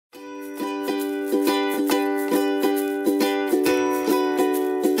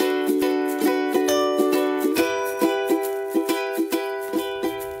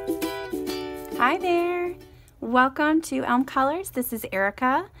Welcome to Elm Colors. This is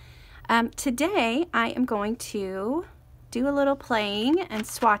Erica. Today I am going to do a little playing and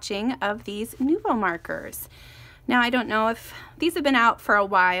swatching of these Nuvo markers. Now I don't know if these have been out for a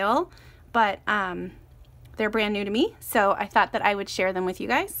while, but they're brand new to me, so I thought that I would share them with you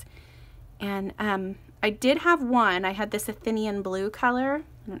guys. And I did have one. I had this Athenian blue color.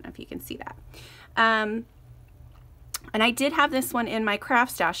 I don't know if you can see that. And I did have this one in my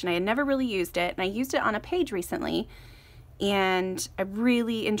craft stash, and I had never really used it, and I used it on a page recently, and I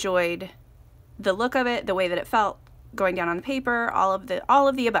really enjoyed the look of it, the way that it felt going down on the paper, all of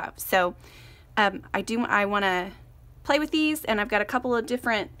the above. So I want to play with these, and I've got a couple of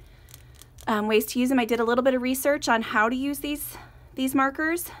different ways to use them. I did a little bit of research on how to use these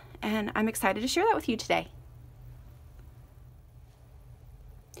markers, and I'm excited to share that with you today.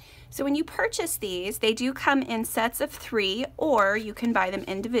 So when you purchase these, they do come in sets of 3, or you can buy them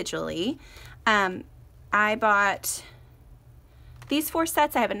individually. I bought these 4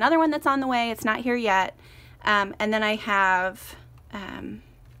 sets. I have another one that's on the way. It's not here yet. And then I have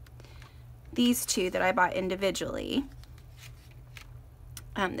these 2 that I bought individually.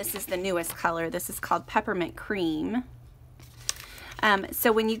 This is the newest color. This is called Peppermint Cream.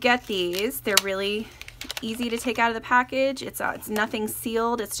 So when you get these, they're really easy to take out of the package. It's nothing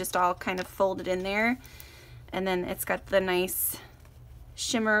sealed. It's just all kind of folded in there. And then it's got the nice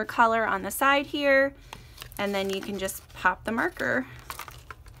shimmer color on the side here. And then you can just pop the marker.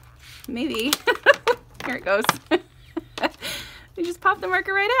 Maybe. Here it goes. You just pop the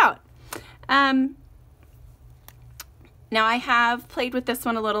marker right out. Now I have played with this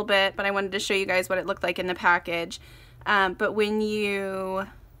one a little bit, but I wanted to show you guys what it looked like in the package. But when you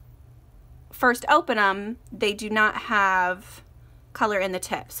first open them, they do not have color in the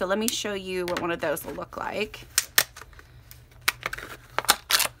tip. So let me show you what one of those will look like.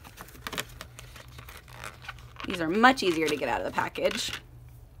 These are much easier to get out of the package.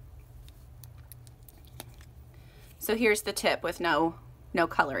 So here's the tip with no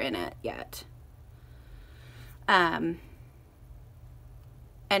color in it yet. And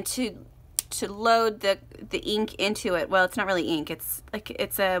to load the ink into it, well, it's not really ink, it's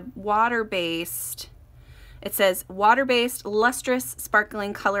a water-based, it says water-based lustrous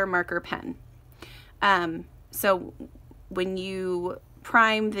sparkling color marker pen. So when you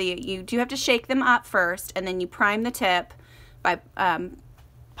prime you do have to shake them up first, and then you prime the tip by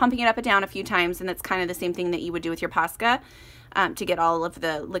pumping it up and down a few times, and that's kind of the same thing that you would do with your Posca, to get all of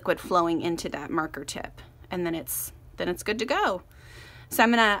the liquid flowing into that marker tip, and then it's good to go. So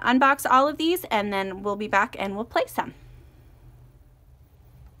I'm going to unbox all of these, and then we'll be back and we'll play some.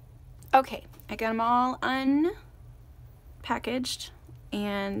 Okay, I got them all unpackaged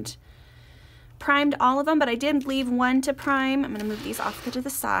and primed all of them, but I did leave one to prime. I'm going to move these off to the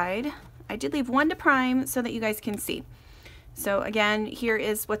side. I did leave one to prime so that you guys can see. So again, here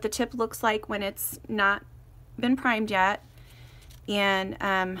is what the tip looks like when it's not been primed yet. And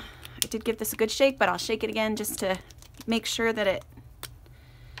I did give this a good shake, but I'll shake it again just to make sure that it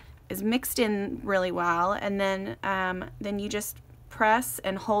is mixed in really well. And then you just press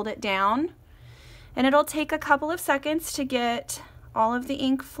and hold it down, and it'll take a couple of seconds to get all of the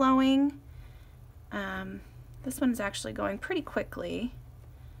ink flowing. This one's actually going pretty quickly,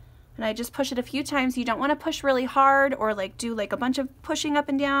 and I just push it a few times. You don't want to push really hard or do a bunch of pushing up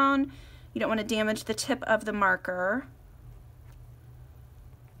and down. You don't want to damage the tip of the marker.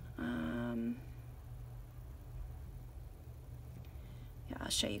 I'll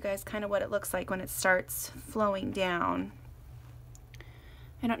show you guys kind of what it looks like when it starts flowing down.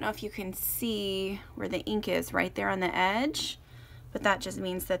 I don't know if you can see where the ink is right there on the edge, but that just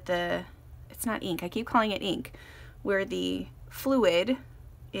means that it's not ink. I keep calling it ink, where the fluid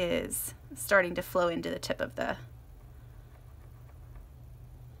is starting to flow into the tip of the...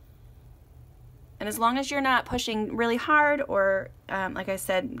 And as long as you're not pushing really hard or, like I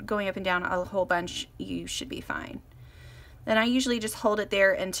said, going up and down a whole bunch, you should be fine. Then I usually just hold it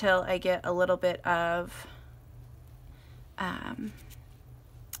there until I get a little bit of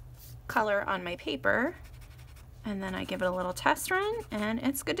color on my paper, and then I give it a little test run, and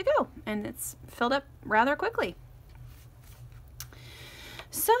it's good to go, and it's filled up rather quickly.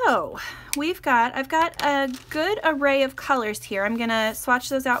 So I've got a good array of colors here. I'm gonna swatch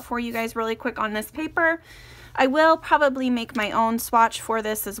those out for you guys really quick on this paper. I will probably make my own swatch for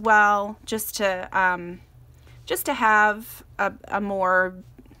this as well, just to have a more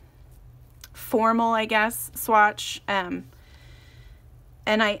formal, I guess, swatch. And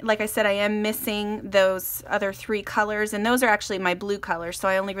like I said, I am missing those other 3 colors, and those are actually my blue colors, so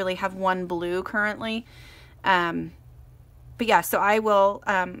I only really have one blue currently. But yeah, so I will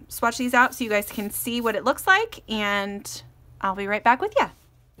swatch these out so you guys can see what it looks like, and I'll be right back with you.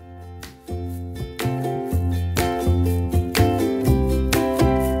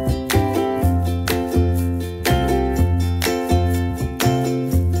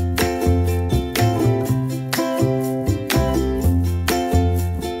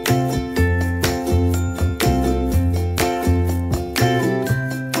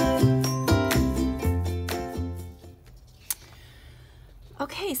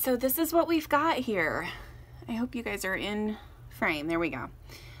 Okay, so this is what we've got here. I hope you guys are in frame. There we go.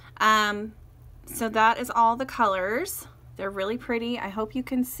 So that is all the colors. They're really pretty. I hope you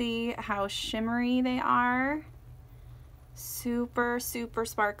can see how shimmery they are. Super, super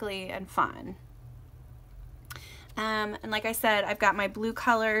sparkly and fun. And like I said, I've got my blue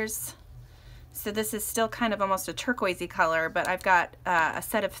colors. So this is still kind of almost a turquoisey color, but I've got a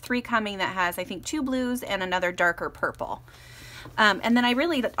set of 3 coming that has, I think, 2 blues and another darker purple. And then I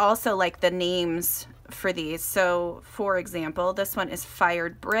really also like the names for these. So for example, this one is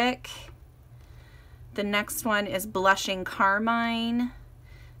Fired Brick. The next one is Blushing Carmine.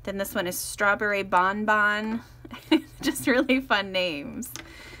 Then this one is Strawberry Bonbon. Just really fun names.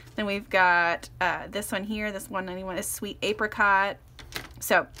 Then we've got this one here. This 191 is Sweet Apricot.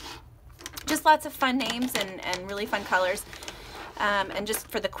 So just lots of fun names and really fun colors. And just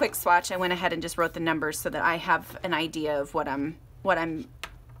for the quick swatch, I went ahead and just wrote the numbers so that I have an idea of what I'm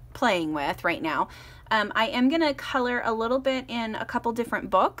playing with right now. I am going to color a little bit in a couple different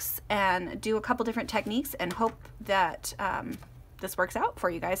books and do a couple different techniques, and hope that this works out for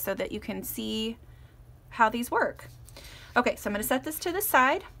you guys so that you can see how these work. Okay, so I'm going to set this to the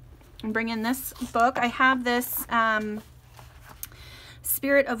side and bring in this book. I have this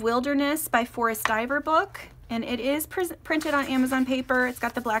Spirit of Wilderness by Forrest Diver book. And it is printed on Amazon paper. It's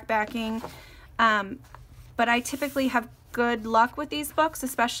got the black backing. But I typically have good luck with these books,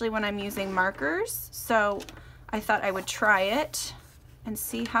 especially when I'm using markers. So I thought I would try it and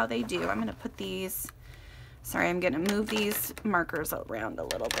see how they do. I'm going to put these, sorry, I'm going to move these markers around a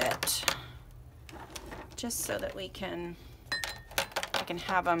little bit, just so that I can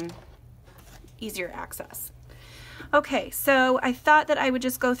have them easier access. Okay, so I thought that I would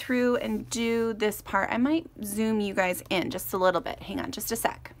just go through and do this part. I might zoom you guys in just a little bit. Hang on just a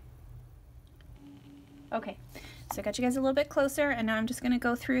sec. Okay, so I got you guys a little bit closer, and now I'm just going to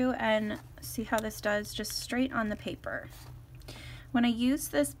go through and see how this does just straight on the paper. When I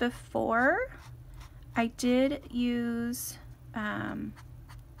used this before, I did use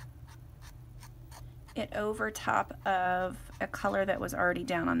it over top of a color that was already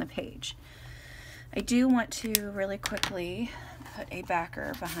down on the page. I do want to really quickly put a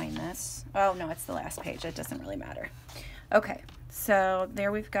backer behind this. Oh no, it's the last page. It doesn't really matter. Okay, so there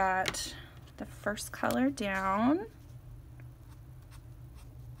we've got the first color down.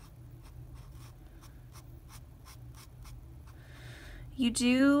 You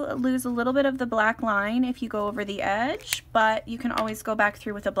do lose a little bit of the black line if you go over the edge, but you can always go back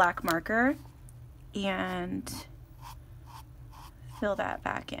through with a black marker and fill that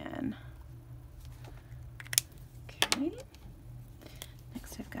back in. Okay.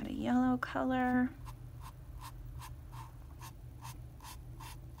 Next I've got a yellow color.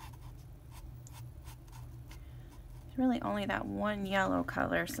 There's really only that one yellow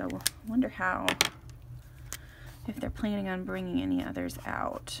color, so I wonder how, if they're planning on bringing any others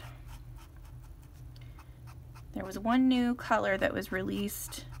out. There was one new color that was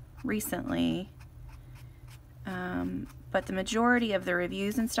released recently, but the majority of the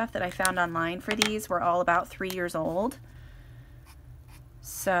reviews and stuff that I found online for these were all about 3 years old.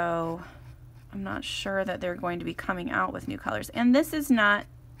 So I'm not sure that they're going to be coming out with new colors. And this is not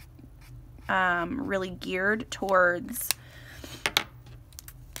really geared towards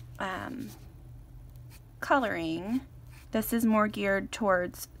coloring. This is more geared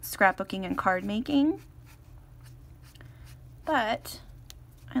towards scrapbooking and card making. But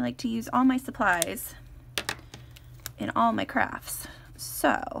I like to use all my supplies in all my crafts.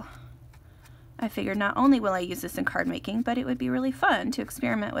 So I figured not only will I use this in card making, but it would be really fun to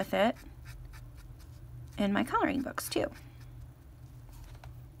experiment with it in my coloring books too.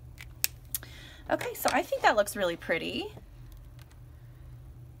 Okay, so I think that looks really pretty.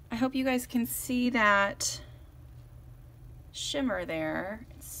 I hope you guys can see that shimmer there.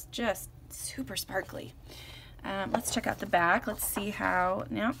 It's just super sparkly. Let's check out the back. Let's see how,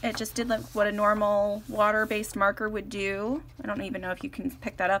 no, it just did like what a normal water-based marker would do. I don't even know if you can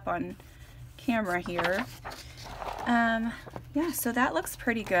pick that up on camera here. Yeah, so that looks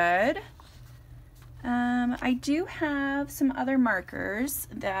pretty good. I do have some other markers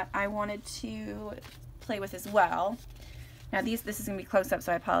that I wanted to play with as well. Now this is going to be close up,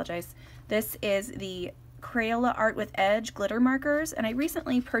 so I apologize. This is the Crayola Art with Edge glitter markers, and I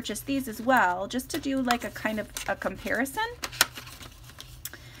recently purchased these as well, just to do like a kind of a comparison.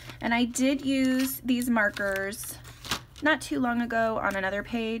 And I did use these markers not too long ago on another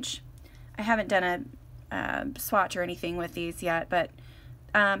page. I haven't done a swatch or anything with these yet, but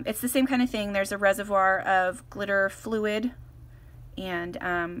it's the same kind of thing. There's a reservoir of glitter fluid and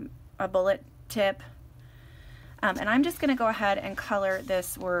a bullet tip. And I'm just going to go ahead and color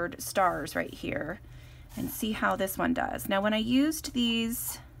this word stars right here and see how this one does. Now, when I used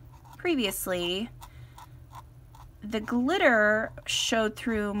these previously, the glitter showed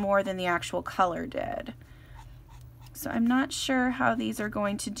through more than the actual color did. So I'm not sure how these are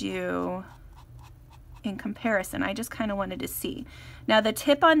going to do in comparison. I just kind of wanted to see. Now, the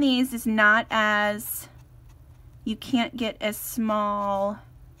tip on these is not as, you can't get as small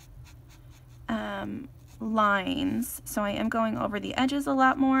lines, so I am going over the edges a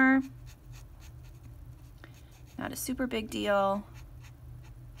lot more. Not a super big deal.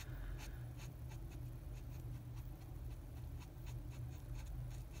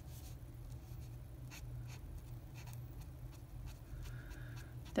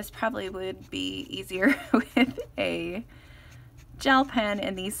 This probably would be easier with a gel pen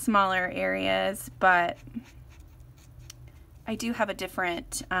in these smaller areas, but I do have a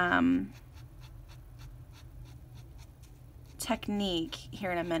different technique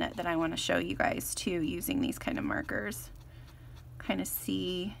here in a minute that I want to show you guys too, using these kind of markers. Kind of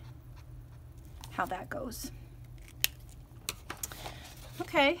see how that goes.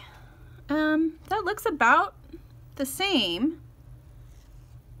 Okay, that looks about the same.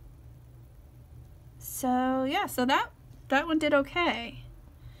 So yeah, so that one did okay.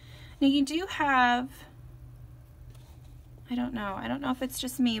 Now you do have, I don't know if it's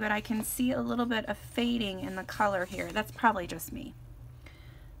just me, but I can see a little bit of fading in the color here. That's probably just me.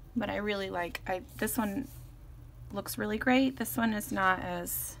 But I really like, this one looks really great. This one is not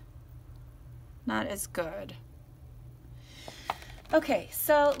as good. Okay,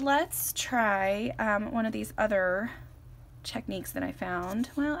 so let's try one of these other techniques that I found.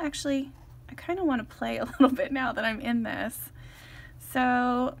 Well, actually, I kind of want to play a little bit now that I'm in this.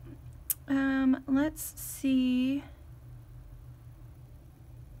 So let's see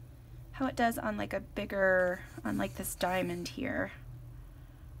how it does on like a bigger, on like this diamond here.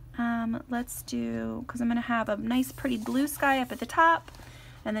 Let's do, because I'm going to have a nice pretty blue sky up at the top,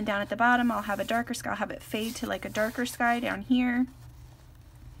 and then down at the bottom I'll have a darker sky. I'll have it fade to like a darker sky down here.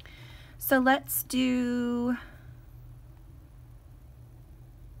 So let's do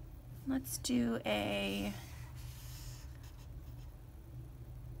a,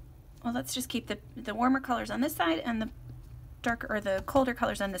 well, let's just keep the warmer colors on this side and the darker, or the colder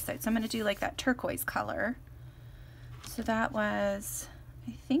colors on this side. So I'm going to do like that turquoise color. So that was,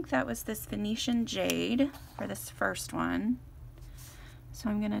 I think that was this Venetian Jade for this first one. So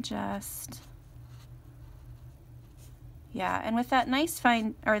I'm going to just, yeah, and with that nice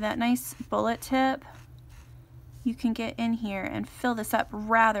fine, or that nice bullet tip, you can get in here and fill this up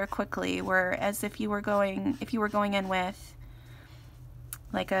rather quickly, whereas if you were going in with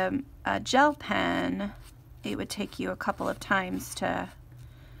like a gel pen, it would take you a couple of times to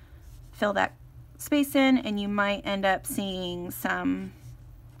fill that space in, and you might end up seeing some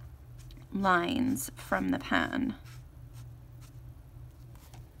lines from the pen.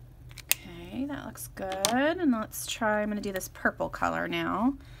 Okay, that looks good. And let's try, I'm going to do this purple color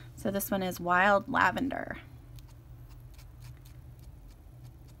now. So this one is Wild Lavender.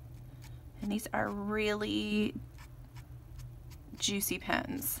 And these are really juicy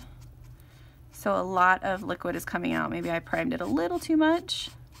pens. So a lot of liquid is coming out. Maybe I primed it a little too much,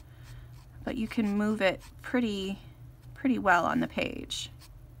 but you can move it pretty well on the page.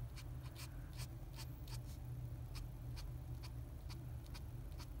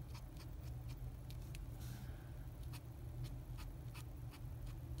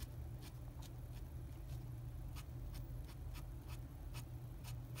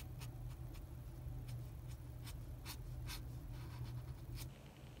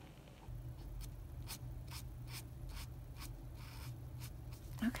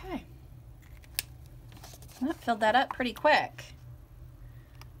 Okay, that filled that up pretty quick.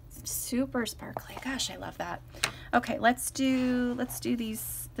 Super sparkly. Gosh, I love that. Okay, let's do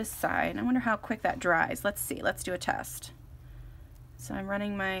this side. I wonder how quick that dries. Let's see. Let's do a test. So I'm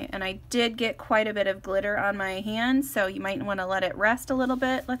running my, and I did get quite a bit of glitter on my hand, so you might want to let it rest a little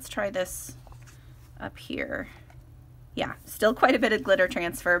bit. Let's try this up here. Yeah, still quite a bit of glitter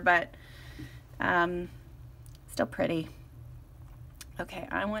transfer, but still pretty. Okay,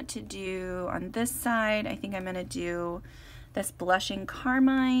 I want to do on this side, I think I'm going to do this blushing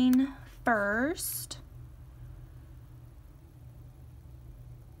carmine first.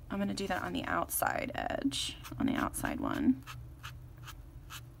 I'm going to do that on the outside edge, on the outside one.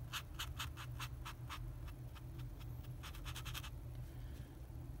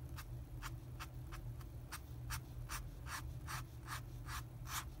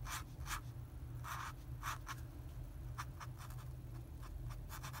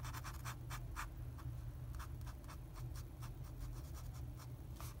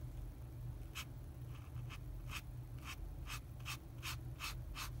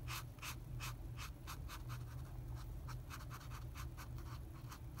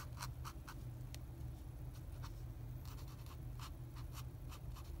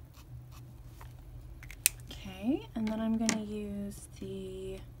 And then I'm going to use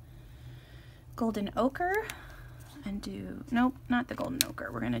the golden ochre and do, nope, not the golden ochre.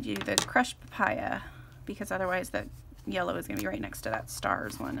 We're going to do the crushed papaya because otherwise the yellow is going to be right next to that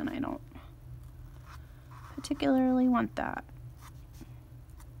stars one and I don't particularly want that.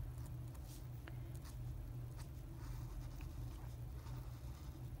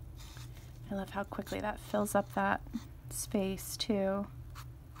 I love how quickly that fills up that space too.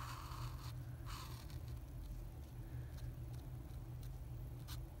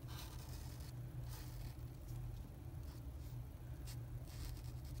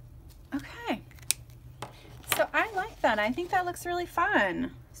 Okay, so I like that. I think that looks really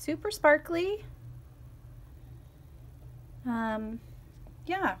fun. Super sparkly.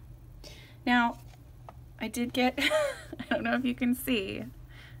 Yeah. Now, I did get, I don't know if you can see,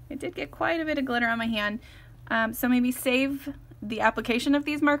 I did get quite a bit of glitter on my hand. So maybe save the application of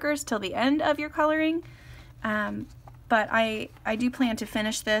these markers till the end of your coloring. But I do plan to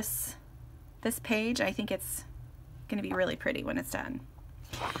finish this page. I think it's going to be really pretty when it's done.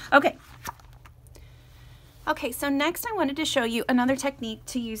 Okay. Okay, so next I wanted to show you another technique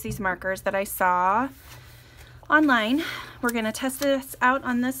to use these markers that I saw online. We're going to test this out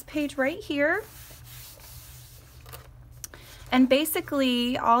on this page right here. And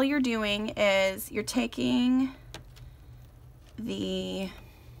basically all you're doing is you're taking the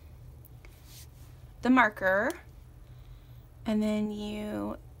marker and then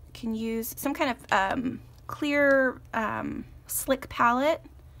you can use some kind of clear slick palette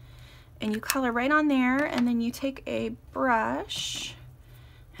and you color right on there, and then you take a brush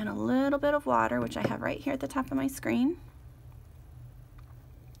and a little bit of water, which I have right here at the top of my screen,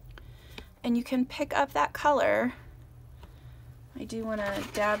 and you can pick up that color. I do want to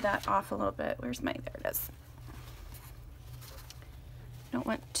dab that off a little bit. Where's my, there it is. Don't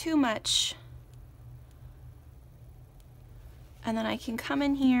want too much. And then I can come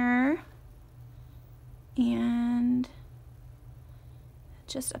in here and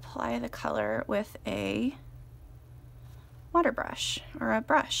just apply the color with a water brush or a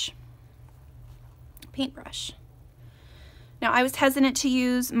brush, paintbrush. Now I was hesitant to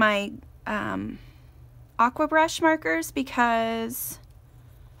use my aqua brush markers because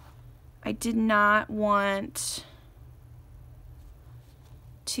I did not want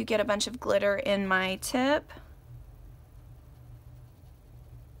to get a bunch of glitter in my tip.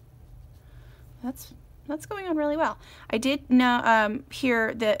 That's going on really well. I did know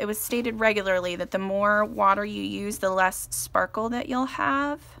hear that it was stated regularly that the more water you use, the less sparkle that you'll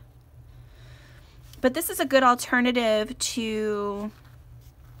have. But this is a good alternative to,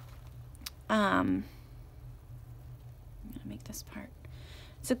 I'm gonna make this part.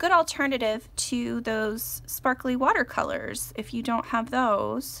 It's a good alternative to those sparkly watercolors if you don't have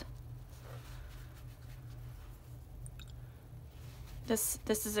those. This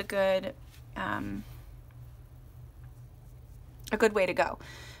is a good way to go.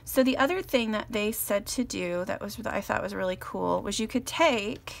 So the other thing that they said to do that I thought was really cool was you could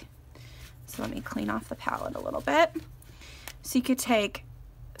take, so let me clean off the palette a little bit. So you could take,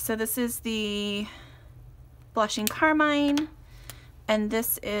 so this is the blushing carmine, and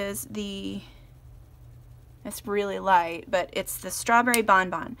this is it's really light, but it's the strawberry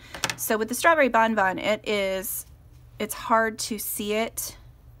bonbon. So with the strawberry bonbon, it's hard to see it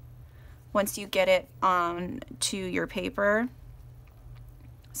once you get it on to your paper.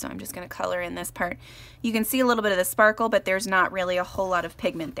 So I'm just going to color in this part. You can see a little bit of the sparkle, but there's not really a whole lot of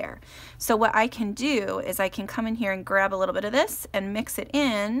pigment there. So what I can do is I can come in here and grab a little bit of this and mix it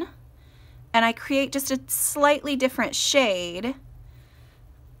in, and I create just a slightly different shade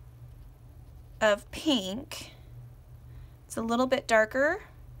of pink. It's a little bit darker,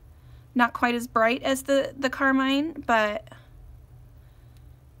 not quite as bright as the carmine, but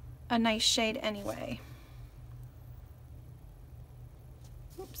a nice shade anyway.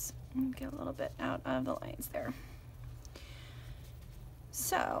 Oops, get a little bit out of the lines there.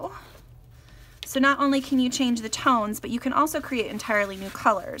 So not only can you change the tones, but you can also create entirely new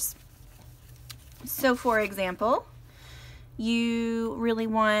colors. So for example, you really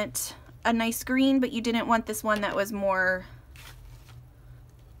want a nice green, but you didn't want this one that was more,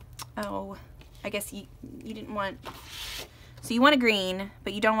 oh, I guess you didn't want, so you want a green,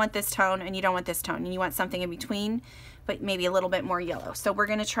 but you don't want this tone and you don't want this tone, and you want something in between, but maybe a little bit more yellow. So we're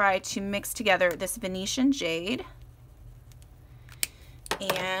gonna try to mix together this Venetian jade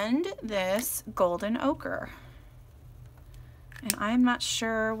and this golden ochre. And I'm not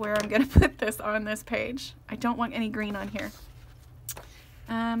sure where I'm gonna put this on this page. I don't want any green on here.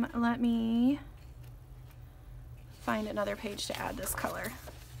 Let me find another page to add this color.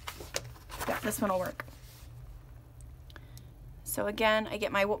 Yeah, this one will work. So again, I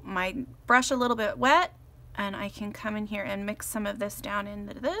get my brush a little bit wet, and I can come in here and mix some of this down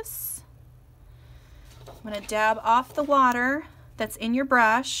into this. I'm gonna dab off the water that's in your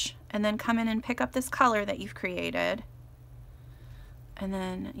brush, and then come in and pick up this color that you've created. And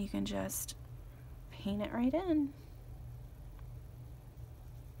then you can just paint it right in.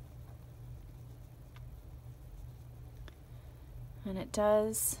 And it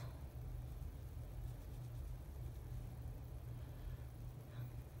does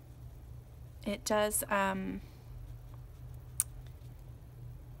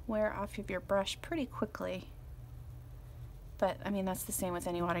wear off of your brush pretty quickly. But I mean, that's the same with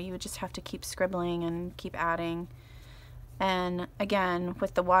any water. You would just have to keep scribbling and keep adding. And again,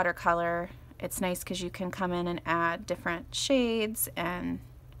 with the watercolor, it's nice because you can come in and add different shades, and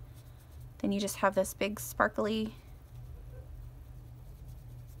then you just have this big sparkly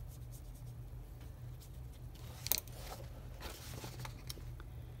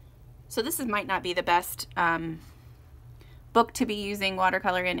So this might not be the best book to be using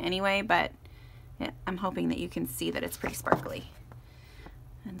watercolor in anyway, but I'm hoping that you can see that it's pretty sparkly.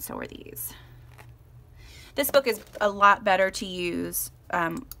 And so are these. This book is a lot better to use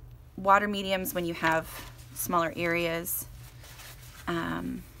water mediums when you have smaller areas.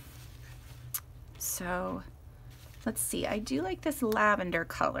 So let's see, I do like this lavender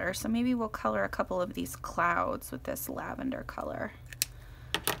color, so maybe we'll color a couple of these clouds with this lavender color.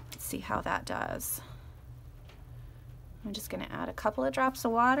 See how that does. I'm just going to add a couple of drops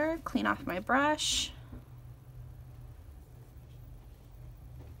of water, clean off my brush.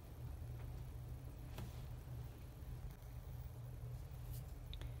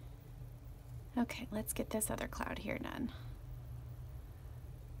 Okay, let's get this other cloud here done.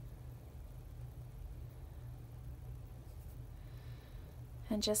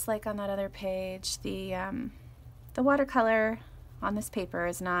 And just like on that other page, the watercolor on this paper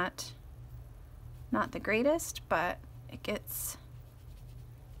is not the greatest, but it gets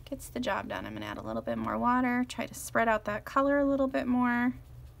the job done. I'm going to add a little bit more water, try to spread out that color a little bit more.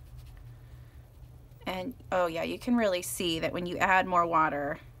 And oh yeah, you can really see that when you add more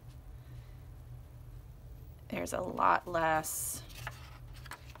water, there's a lot less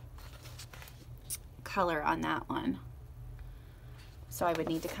color on that one. So I would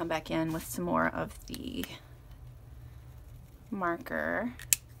need to come back in with some more of the marker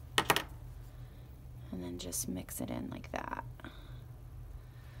and then just mix it in like that.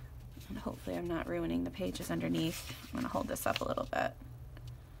 And hopefully I'm not ruining the pages underneath. I'm going to hold this up a little bit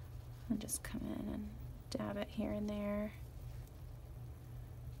and just come in and dab it here and there.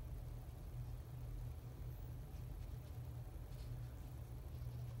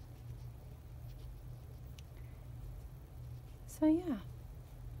 So yeah,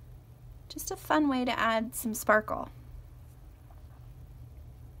 just a fun way to add some sparkle.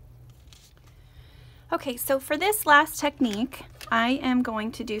 Okay, so for this last technique, I am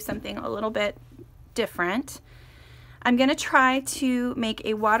going to do something a little bit different. I'm going to try to make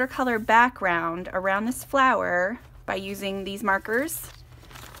a watercolor background around this flower by using these markers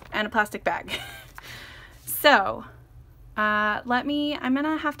and a plastic bag. So I'm going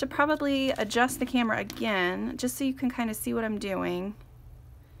to have to probably adjust the camera again just so you can kind of see what I'm doing.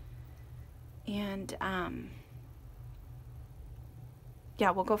 And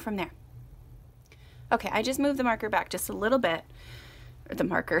yeah, we'll go from there. Okay, I just moved the marker back just a little bit, or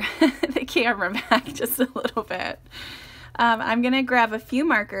the camera back just a little bit. I'm gonna grab a few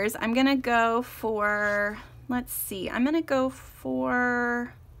markers. I'm gonna go for, let's see, I'm gonna go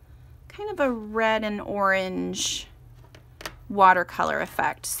for kind of a red and orange watercolor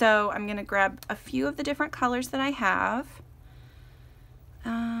effect. So I'm gonna grab a few of the different colors that I have.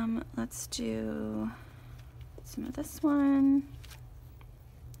 Let's do some of this one.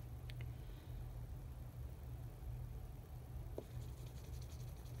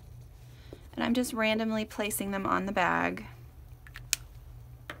 And I'm just randomly placing them on the bag.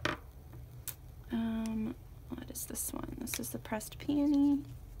 the pressed peony.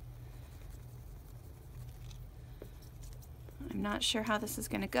 I'm not sure how this is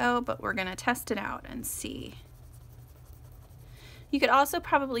going to go, but we're going to test it out and see. You could also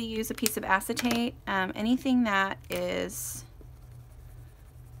probably use a piece of acetate. Anything that is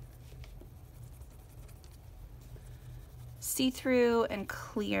see-through and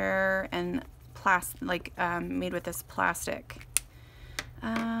clear and made with this plastic.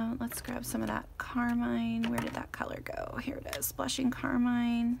 Let's grab some of that carmine. Where did that color go? Here it is, blushing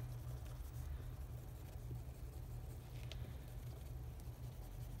carmine.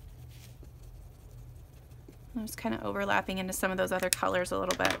 It's kind of overlapping into some of those other colors a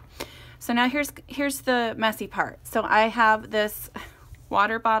little bit. So now here's the messy part. So I have this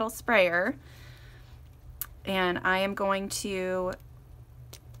water bottle sprayer, and I am going to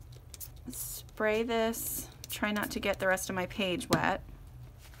spray this, try not to get the rest of my page wet,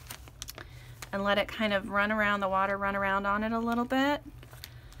 and let it kind of run around the water, run around on it a little bit.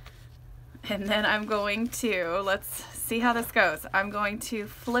 And then I'm going to, let's see how this goes. I'm going to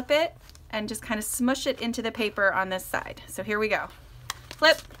flip it and just kind of smush it into the paper on this side. So here we go.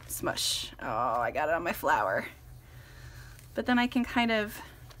 Flip, smush. Oh, I got it on my flower. But then I can kind of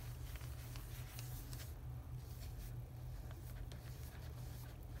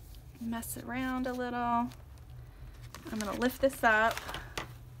mess it around a little. I'm gonna lift this up,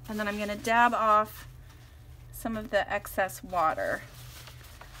 and then I'm gonna dab off some of the excess water.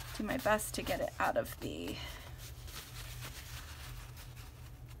 Do my best to get it out of the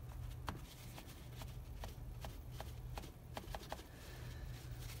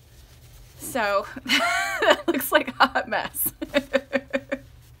So that looks like a hot mess.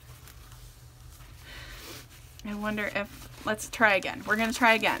 I wonder if, let's try again. We're gonna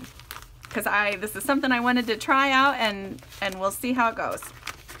try again, because this is something I wanted to try out, and we'll see how it goes.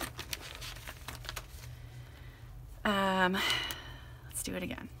 Let's do it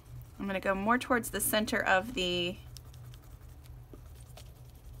again. I'm gonna go more towards the center of the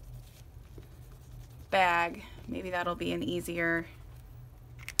bag. Maybe that'll be an easier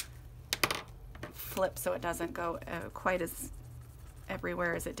flip so it doesn't go quite as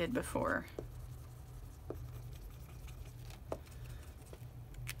everywhere as it did before.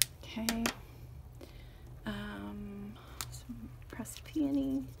 Okay. Some pressed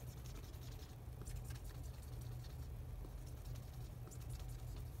peony.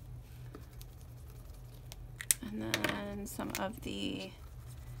 And then some of the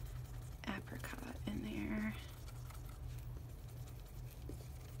apricot in there.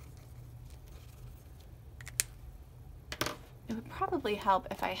 It would probably help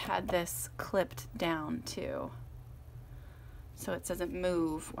if I had this clipped down too, so it doesn't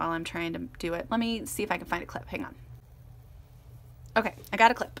move while I'm trying to do it. Let me see if I can find a clip. Hang on. Okay, I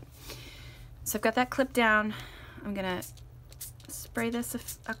got a clip. So I've got that clip down. I'm gonna spray this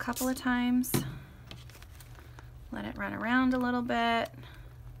a couple of times. Let it run around a little bit.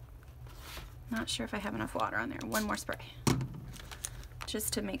 Not sure if I have enough water on there. One more spray,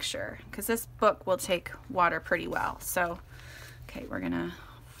 just to make sure, because this book will take water pretty well. So, okay, we're gonna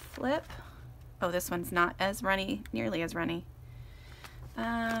flip. Oh, this one's not as runny, nearly as runny.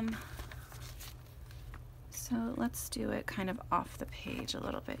 So let's do it kind of off the page a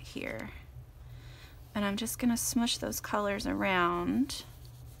little bit here. And I'm just gonna smush those colors around,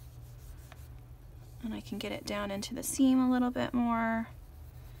 and I can get it down into the seam a little bit more.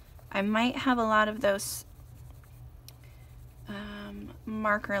 I might have a lot of those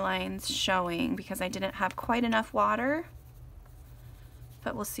marker lines showing because I didn't have quite enough water,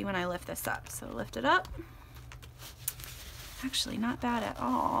 but we'll see when I lift this up. So lift it up. Actually, not bad at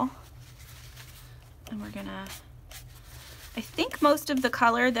all. And we're gonna, I think most of the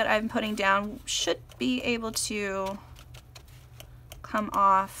color that I'm putting down should be able to come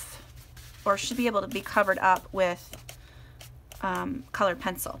off, or should be able to be covered up with colored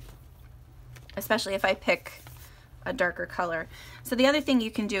pencil, especially if I pick a darker color. So the other thing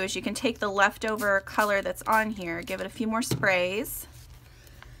you can do is you can take the leftover color that's on here, give it a few more sprays.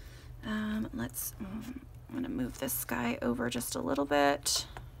 I'm gonna move this guy over just a little bit.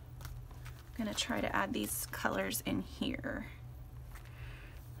 I'm gonna try to add these colors in here,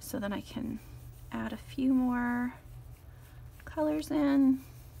 so then I can add a few more colors in.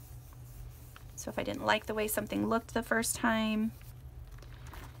 So if I didn't like the way something looked the first time,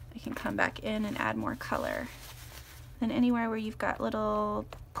 I can come back in and add more color. And anywhere where you've got little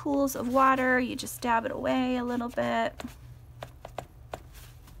pools of water, you just dab it away a little bit.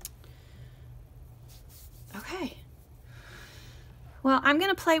 Okay. Well, I'm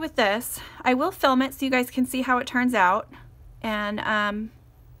gonna play with this. I will film it so you guys can see how it turns out. And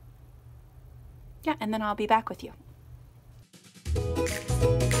yeah, and then I'll be back with you.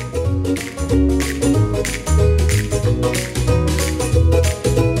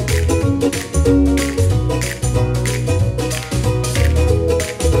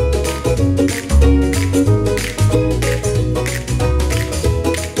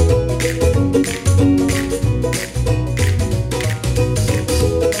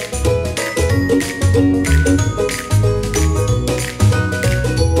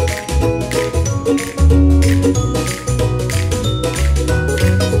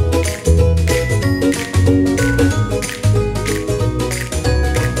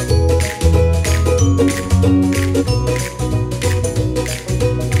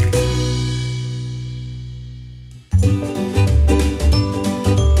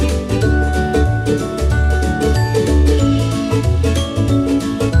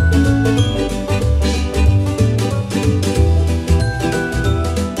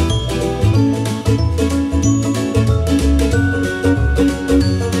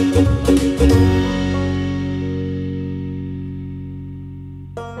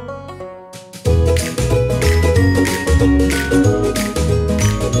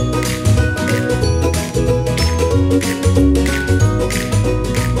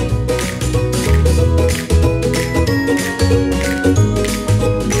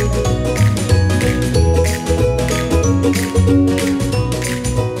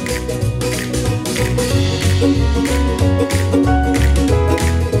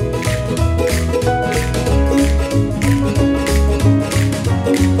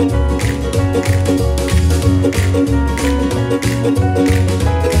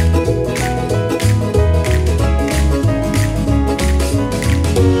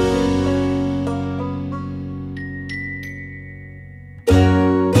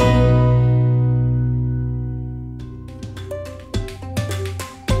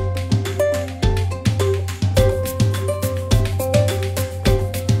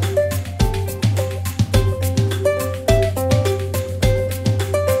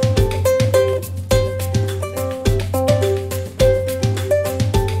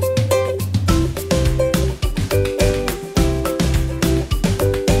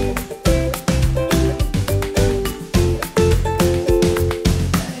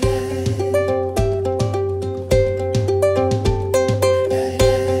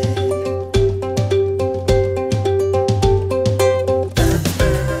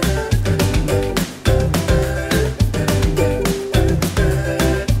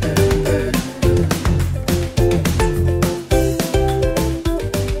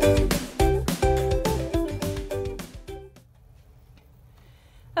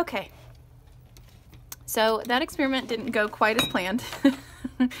 Okay, so that experiment didn't go quite as planned.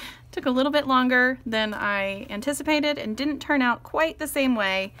 Took a little bit longer than I anticipated and didn't turn out quite the same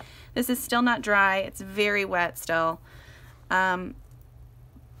way. This is still not dry, it's very wet still. But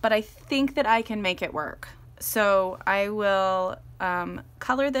I think that I can make it work. So I will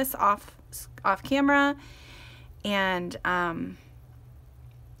color this off camera and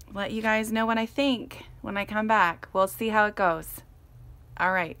let you guys know what I think when I come back. We'll see how it goes.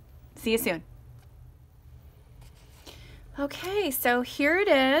 All right, see you soon. Okay, so here it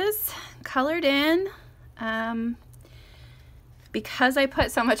is, colored in. Because I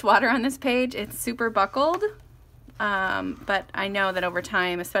put so much water on this page, it's super buckled. But I know that over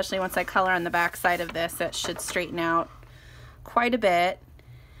time, especially once I color on the back side of this, it should straighten out quite a bit.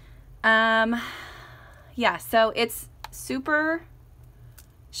 Yeah, so it's super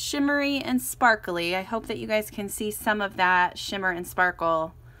shimmery and sparkly. I hope that you guys can see some of that shimmer and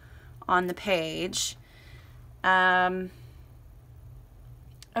sparkle on the page. I'm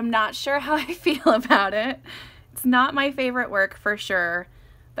not sure how I feel about it. It's not my favorite work for sure,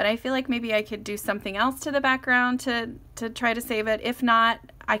 but I feel like maybe I could do something else to the background to try to save it. If not,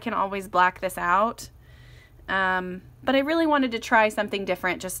 I can always black this out. But I really wanted to try something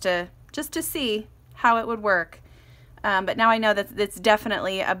different just to see how it would work. But now I know that it's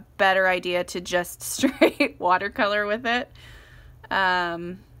definitely a better idea to just straight watercolor with it.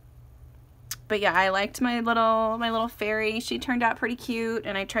 But yeah, I liked my little fairy. She turned out pretty cute,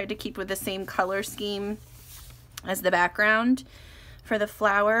 and I tried to keep with the same color scheme as the background for the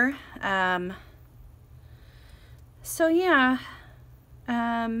flower. So yeah,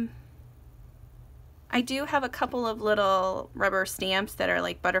 I do have a couple of little rubber stamps that are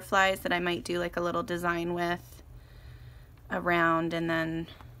like butterflies that I might do like a little design with around, and then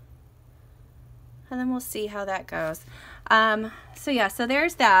we'll see how that goes. So yeah, so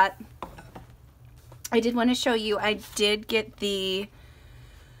there's that. I did want to show you, I did get the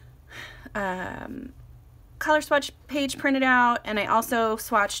color swatch page printed out, and I also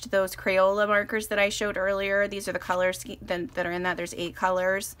swatched those Crayola markers that I showed earlier. These are the colors that are in that. There's 8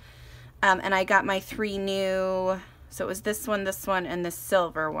 colors. And I got my 3 new, so it was this one, and this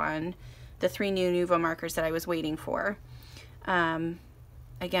silver one, the 3 new Nuvo markers that I was waiting for.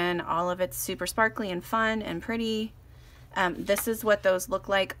 Again, all of it's super sparkly and fun and pretty. This is what those look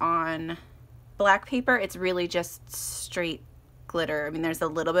like on black paper. It's really just straight glitter. I mean, there's a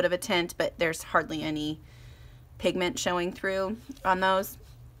little bit of a tint, but there's hardly any pigment showing through on those.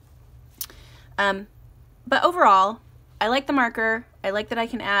 But overall, I like the marker. I like that I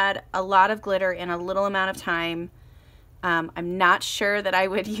can add a lot of glitter in a little amount of time. I'm not sure that I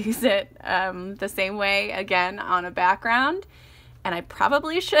would use it the same way again on a background, and I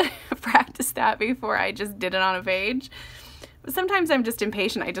probably should have practiced that before I just did it on a page. But sometimes I'm just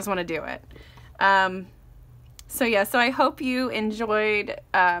impatient. I just want to do it. So yeah, so I hope you enjoyed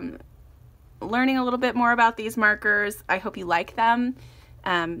learning a little bit more about these markers. I hope you like them.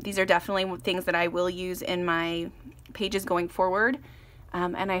 These are definitely things that I will use in my pages going forward.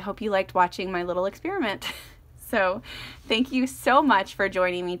 And I hope you liked watching my little experiment. So thank you so much for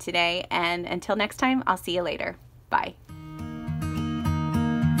joining me today. And until next time, I'll see you later. Bye.